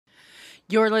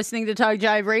You're listening to Talk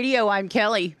Jive Radio. I'm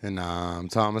Kelly. And I'm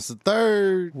Thomas the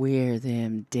Third. We're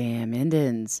them damn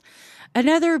Indians.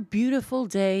 Another beautiful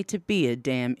day to be a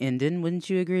damn Indian, wouldn't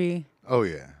you agree? Oh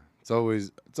yeah, it's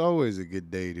always a good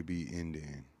day to be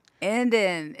Indian.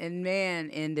 Indian and man,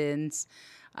 Indians.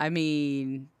 I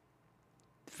mean,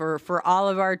 for all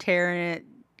of our tearing it,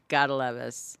 gotta love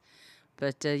us.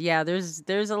 But yeah,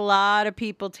 there's a lot of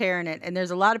people tearing it, and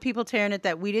there's a lot of people tearing it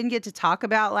that we didn't get to talk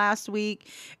about last week.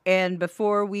 And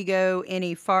before we go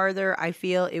any farther, I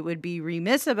feel it would be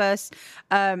remiss of us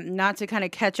not to kind of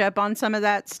catch up on some of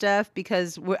that stuff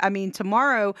because,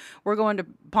 tomorrow we're going to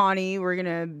Pawnee. We're going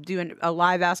to do a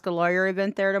live Ask a Lawyer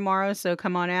event there tomorrow, so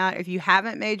come on out. If you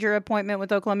haven't made your appointment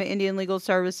with Oklahoma Indian Legal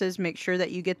Services, make sure that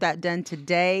you get that done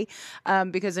today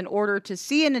because in order to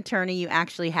see an attorney, you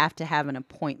actually have to have an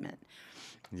appointment.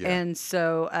 Yeah. And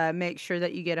so make sure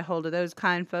that you get a hold of those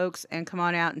kind folks and come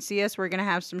on out and see us. We're going to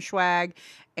have some swag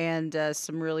and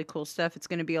some really cool stuff. It's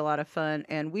going to be a lot of fun.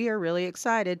 And we are really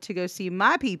excited to go see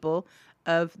my people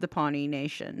of the Pawnee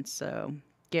Nation. So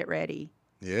get ready.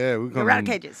 Yeah, we're coming. Rattle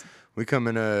cages. We're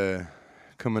coming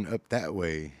up that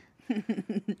way.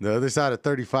 The other side of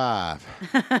 35.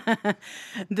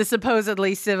 The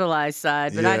supposedly civilized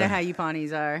side, but yeah. I know how you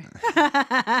Pawnees are.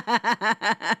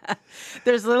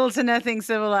 There's little to nothing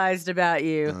civilized about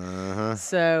you. Uh-huh.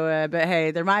 So, but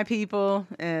hey, they're my people,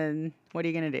 and what are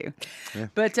you going to do? Yeah.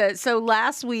 But so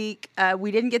last week,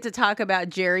 we didn't get to talk about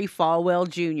Jerry Falwell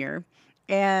Jr.,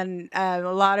 and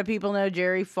a lot of people know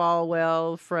Jerry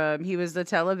Falwell he was the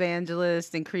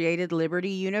televangelist and created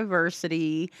Liberty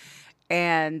University.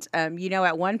 And,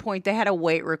 at one point they had a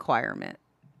weight requirement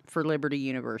for Liberty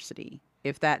University,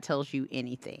 if that tells you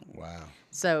anything. Wow.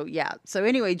 So, yeah. So,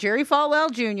 anyway, Jerry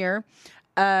Falwell Jr.,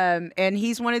 and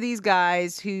he's one of these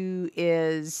guys who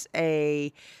is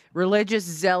a religious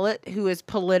zealot who is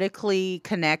politically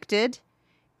connected.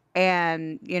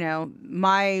 And,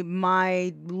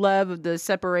 my love of the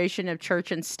separation of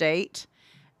church and state,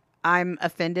 I'm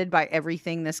offended by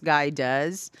everything this guy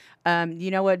does.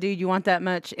 You know what, dude? You want that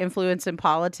much influence in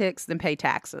politics? Then pay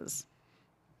taxes.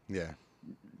 Yeah.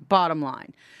 Bottom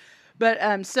line.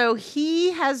 But so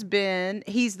he's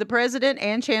the president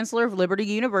and chancellor of Liberty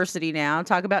University now.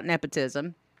 Talk about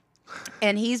nepotism.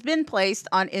 And he's been placed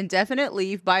on indefinite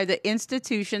leave by the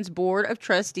institution's Board of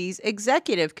Trustees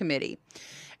Executive Committee.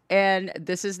 And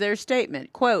this is their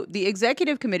statement. Quote, the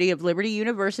Executive Committee of Liberty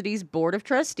University's Board of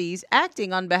Trustees,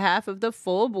 acting on behalf of the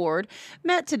full board,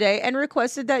 met today and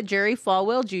requested that Jerry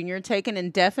Falwell Jr. take an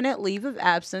indefinite leave of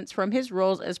absence from his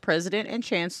roles as president and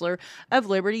chancellor of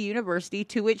Liberty University,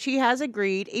 to which he has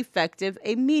agreed effective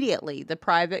immediately, the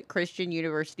private Christian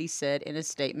university said in a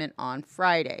statement on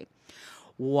Friday.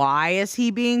 Why is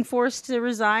he being forced to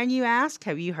resign, you ask?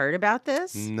 Have you heard about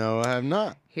this? No, I have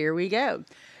not. Here we go.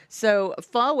 So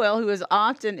Falwell, who is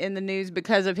often in the news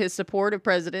because of his support of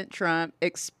President Trump,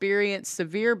 experienced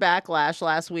severe backlash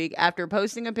last week after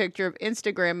posting a picture of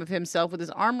Instagram of himself with his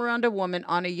arm around a woman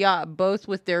on a yacht, both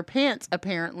with their pants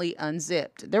apparently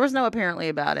unzipped. There was no apparently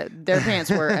about it. Their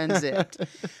pants were unzipped.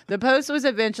 The post was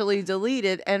eventually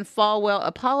deleted, and Falwell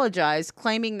apologized,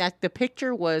 claiming that the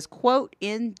picture was, quote,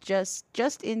 in just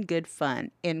in good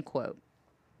fun, end quote.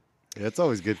 Yeah, it's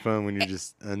always good fun when you're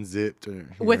just unzipped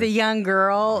with a young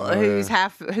girl who's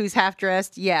half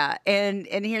dressed. Yeah, and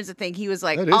here's the thing: he was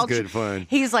like, "That is good fun."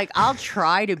 He's like, "I'll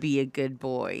try to be a good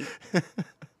boy."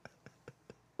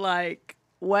 Like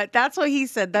what? That's what he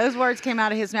said. Those words came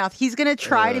out of his mouth. He's gonna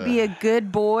try to be a good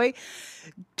boy.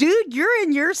 Dude, you're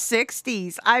in your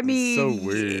 60s. I mean, so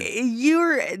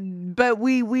weird. But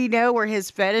we know where his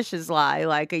fetishes lie.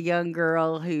 Like a young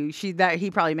girl he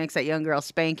probably makes that young girl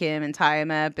spank him and tie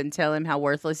him up and tell him how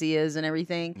worthless he is and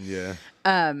everything. Yeah.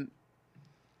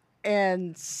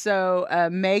 And so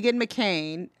Meghan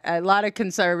McCain, a lot of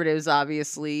conservatives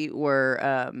obviously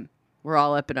were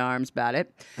all up in arms about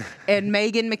it. And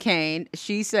Meghan McCain,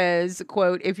 she says,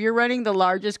 quote, if you're running the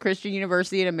largest Christian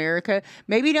university in America,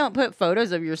 maybe don't put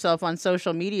photos of yourself on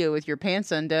social media with your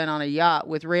pants undone on a yacht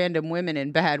with random women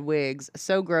in bad wigs.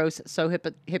 So gross, so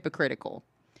hypocritical.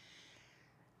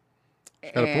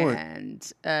 Got a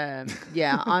point. And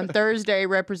on Thursday,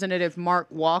 Representative Mark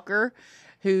Walker,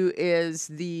 who is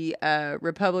the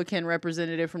Republican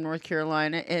representative from North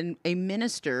Carolina and a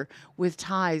minister with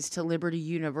ties to Liberty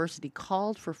University,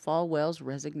 called for Falwell's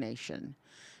resignation.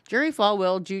 Jerry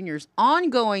Falwell Jr.'s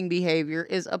ongoing behavior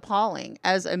is appalling.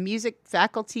 As a music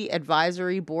faculty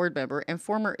advisory board member and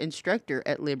former instructor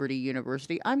at Liberty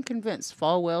University, I'm convinced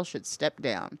Falwell should step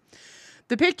down.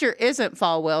 The picture isn't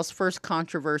Falwell's first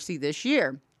controversy this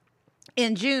year.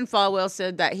 In June, Falwell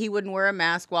said that he wouldn't wear a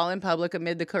mask while in public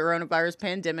amid the coronavirus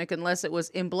pandemic unless it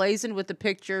was emblazoned with a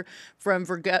picture from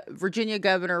Virginia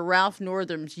Governor Ralph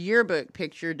Northam's yearbook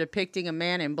picture depicting a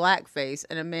man in blackface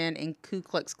and a man in Ku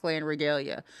Klux Klan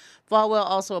regalia. Falwell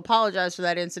also apologized for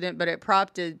that incident, but it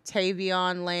prompted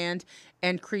Tavion Land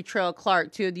and Cretrell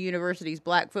Clark, two of the university's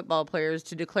black football players,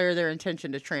 to declare their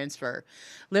intention to transfer.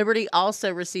 Liberty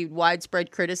also received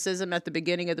widespread criticism at the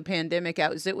beginning of the pandemic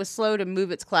as it was slow to move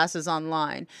its classes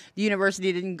online. The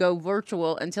university didn't go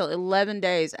virtual until 11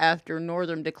 days after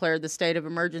Northam declared the state of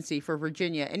emergency for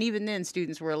Virginia, and even then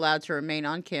students were allowed to remain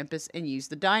on campus and use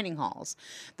the dining halls.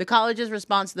 The college's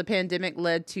response to the pandemic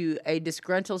led to a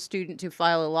disgruntled student to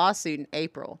file a lawsuit in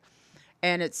April.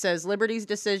 And it says Liberty's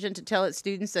decision to tell its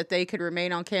students that they could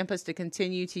remain on campus to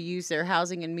continue to use their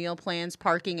housing and meal plans,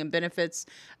 parking, and benefits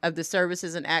of the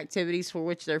services and activities for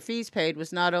which their fees paid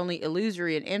was not only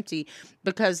illusory and empty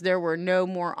because there were no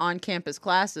more on-campus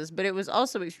classes, but it was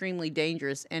also extremely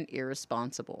dangerous and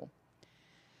irresponsible.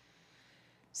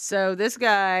 So this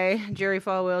guy, Jerry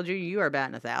Falwell Jr., you are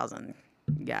batting 1,000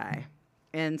 guy.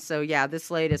 And so, yeah, this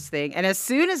latest thing. And as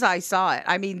soon as I saw it,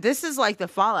 I mean, this is like the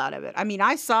fallout of it. I mean,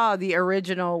 I saw the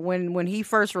original when he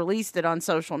first released it on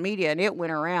social media and it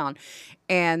went around.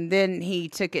 And then he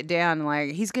took it down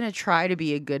like, he's going to try to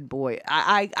be a good boy.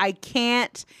 I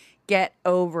can't get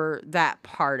over that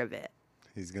part of it.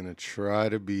 He's going to try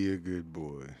to be a good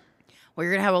boy. Well,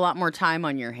 you're going to have a lot more time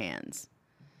on your hands.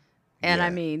 And yeah.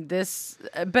 I mean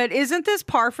but isn't this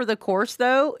par for the course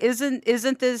though?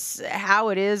 Isn't this how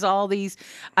it is? All these,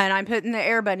 and I'm putting the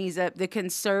air bunnies up.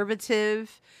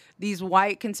 These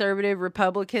white conservative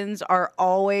Republicans are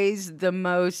always the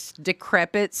most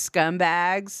decrepit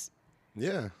scumbags.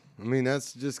 Yeah, I mean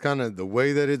that's just kind of the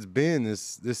way that it's been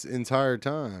this entire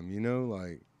time. You know,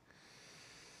 like,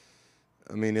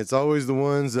 I mean, it's always the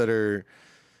ones that are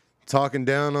talking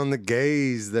down on the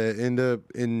gays that end up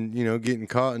in, you know, getting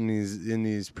caught in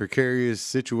these precarious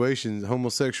situations,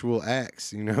 homosexual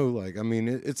acts, you know, like, I mean,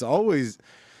 it's always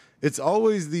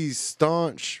these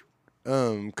staunch,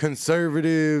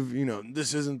 conservative, you know,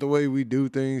 this isn't the way we do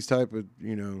things type of,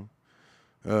 you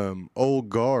know, old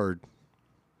guard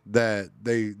that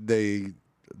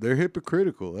they're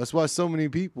hypocritical. That's why so many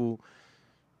people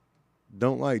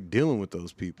don't like dealing with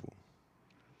those people.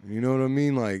 You know what I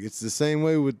mean? Like, it's the same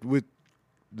way with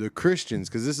the Christians,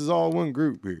 because this is all one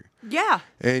group here. Yeah.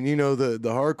 And, you know, the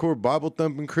hardcore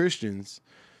Bible-thumping Christians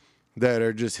that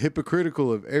are just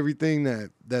hypocritical of everything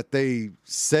that they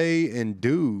say and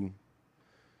do,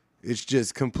 it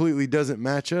just completely doesn't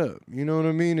match up. You know what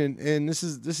I mean? And this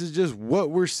is just what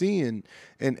we're seeing.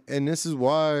 And this is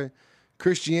why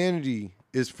Christianity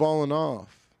is falling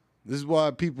off. This is why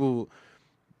people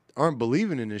aren't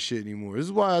believing in this shit anymore. This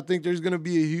is why I think there's going to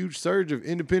be a huge surge of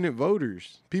independent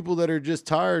voters, people that are just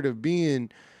tired of being,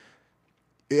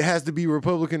 it has to be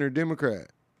Republican or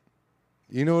Democrat.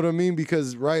 You know what I mean?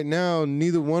 Because right now,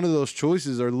 neither one of those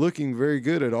choices are looking very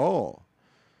good at all.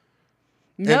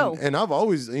 No. And I've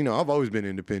always been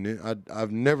independent.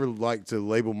 I've never liked to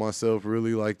label myself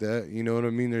really like that. You know what I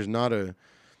mean? There's not a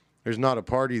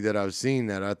party that I've seen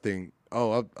that I think,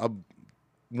 oh, I'm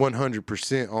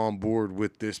 100% on board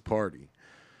with this party.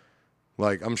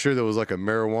 Like, I'm sure there was like a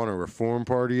marijuana reform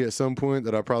party at some point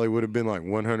that I probably would have been like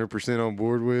 100% on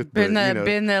board with. Been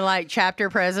the like chapter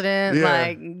president. Yeah,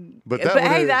 like, but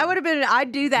hey, that would have been,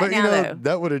 I'd do that but, now you know, though.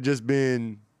 that would have just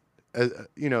been,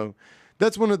 you know,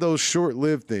 that's one of those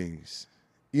short-lived things.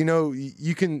 You know,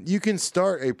 you can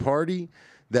start a party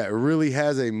that really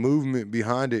has a movement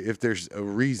behind it if there's a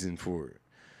reason for it.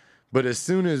 But as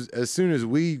soon as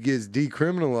weed gets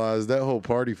decriminalized, that whole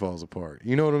party falls apart.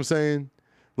 You know what I'm saying?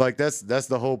 Like that's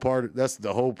the whole part. That's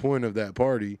the whole point of that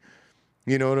party.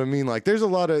 You know what I mean? Like there's a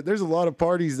lot of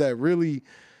parties that really,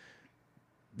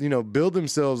 you know, build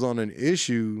themselves on an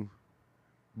issue,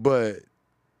 but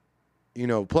you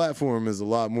know, platform is a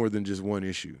lot more than just one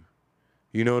issue.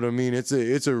 You know what I mean? It's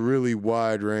a really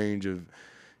wide range of,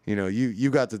 you know, you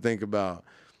got to think about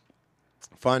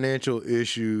financial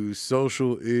issues,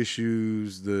 social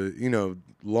issues, the, you know,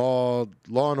 law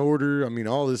and order. I mean,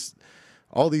 all these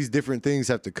different things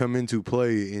have to come into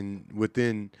play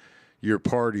within your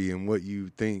party and what you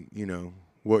think, you know,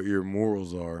 what your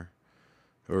morals are,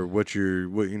 or what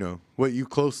you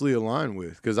closely align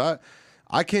with. Because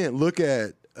I can't look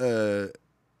at a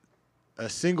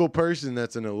single person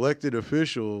that's an elected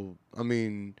official, I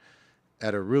mean,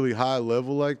 at a really high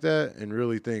level like that, and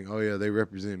really think, oh yeah, they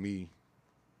represent me.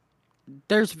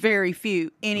 There's very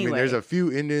few anyway. I mean, there's a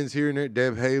few Indians here and there.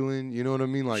 Deb Haaland, you know what I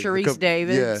mean? Like Sharice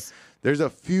Davids. Yeah, there's a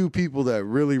few people that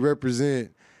really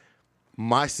represent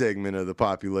my segment of the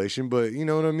population, but you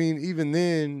know what I mean? Even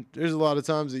then, there's a lot of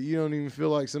times that you don't even feel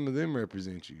like some of them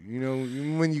represent you. You know,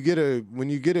 when you get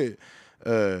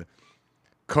a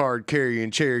card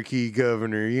carrying Cherokee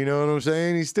governor, you know what I'm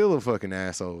saying? He's still a fucking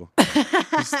asshole.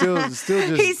 He's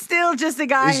still just a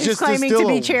guy who's claiming to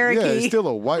be Cherokee. Yeah, he's still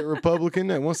a white Republican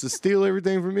that wants to steal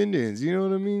everything from Indians. You know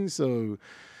what I mean? So,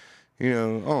 you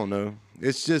know, I don't know.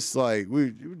 It's just like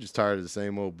we're just tired of the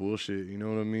same old bullshit. You know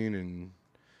what I mean? And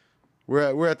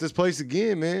we're at this place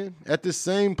again, man. At this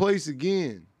same place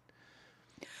again.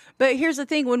 But here's the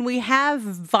thing. When we have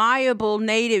viable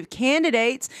Native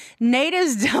candidates,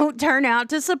 Natives don't turn out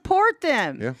to support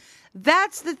them. Yeah.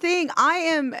 That's the thing.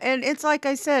 And it's like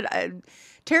I said,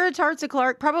 Tara Tarza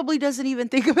Clark probably doesn't even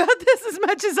think about this as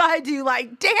much as I do.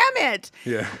 Like, damn it.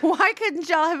 Yeah. Why couldn't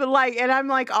y'all have and I'm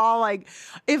like, all like,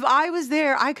 if I was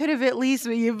there, I could have at least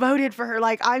voted for her.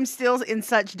 Like, I'm still in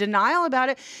such denial about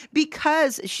it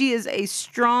because she is a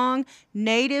strong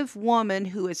Native woman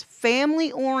who is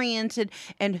family oriented,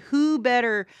 and who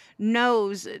better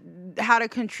knows how to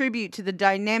contribute to the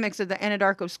dynamics of the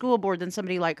Anadarko School Board than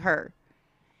somebody like her.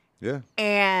 Yeah.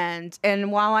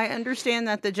 And while I understand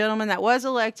that the gentleman that was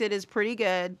elected is pretty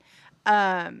good,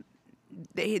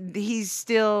 he's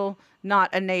still not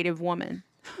a Native woman.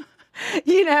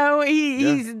 You know,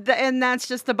 and that's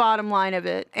just the bottom line of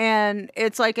it. And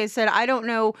it's like I said, I don't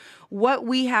know what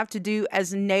we have to do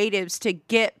as Natives to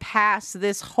get past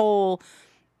this whole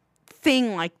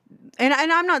thing. Like, and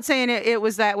I'm not saying it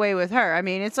was that way with her. I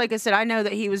mean, it's like I said, I know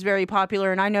that he was very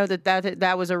popular, and I know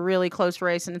that was a really close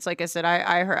race. And it's like I said,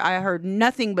 I heard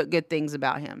nothing but good things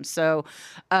about him. So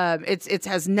it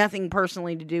has nothing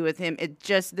personally to do with him.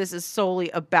 This is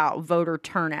solely about voter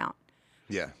turnout.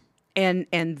 Yeah. And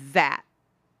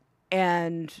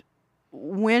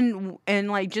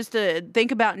like, just to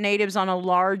think about Natives on a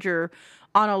larger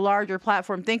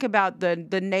platform. Think about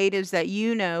the Natives that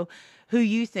you know, who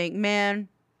you think, man,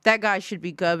 that guy should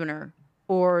be governor,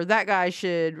 or that guy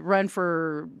should run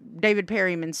for David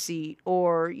Perryman's seat,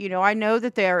 or, you know, I know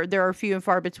that there are few and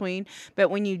far between, but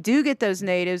when you do get those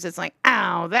Natives, it's like,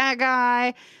 ow, that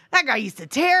guy used to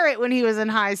tear it when he was in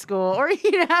high school, or,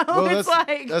 you know, well,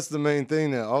 that's the main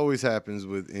thing that always happens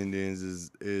with Indians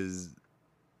is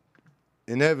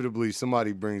inevitably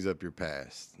somebody brings up your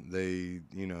past. They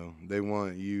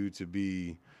want you to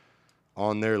be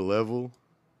on their level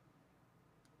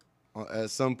at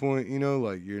some point, you know,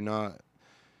 like you're not,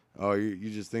 you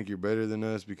just think you're better than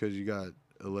us because you got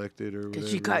elected or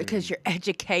whatever. Because you're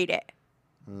educated.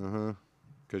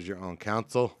 Because you're on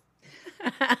council.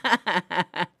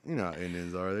 You know how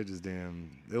Indians are. They're just they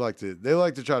like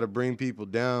to try to bring people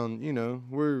down. You know,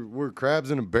 we're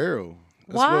crabs in a barrel.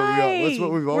 Why? That's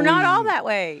what we've always. We're not all that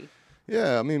way.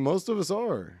 Yeah, I mean, most of us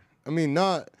are. I mean,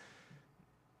 not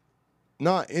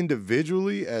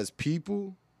individually as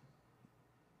people,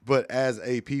 but as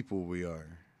a people we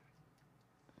are.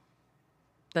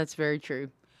 That's very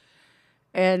true.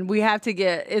 And we have to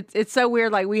get it's so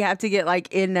weird, like we have to get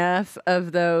like enough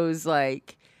of those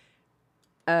like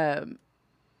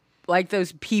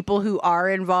those people who are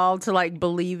involved to like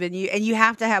believe in you. And you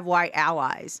have to have white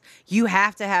allies. You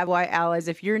have to have white allies.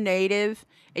 If you're Native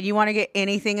and you want to get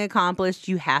anything accomplished,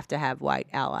 you have to have white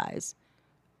allies.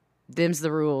 Them's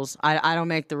the rules. I don't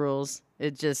make the rules.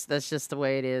 That's just the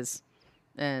way it is.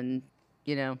 And,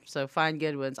 you know, so find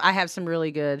good ones. I have some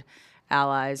really good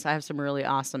allies. I have some really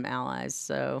awesome allies.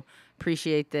 So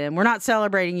appreciate them. We're not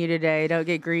celebrating you today. Don't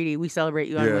get greedy. We celebrate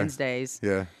you on Wednesdays.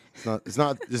 Yeah. It's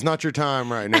not your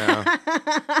time right now.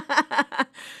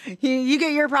 You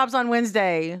get your props on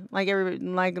Wednesday, like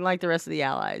the rest of the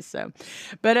allies. So,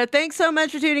 but thanks so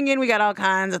much for tuning in. We got all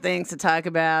kinds of things to talk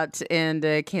about, and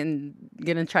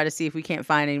gonna try to see if we can't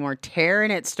find any more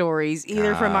tearing it stories,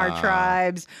 either from our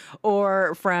tribes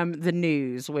or from the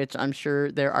news, which I'm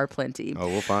sure there are plenty. Oh,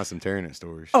 we'll find some tearing it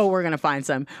stories. Oh, we're gonna find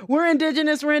some. We're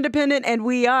indigenous, we're independent, and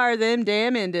we are them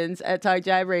damn Indians at Talk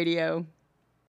Jive Radio.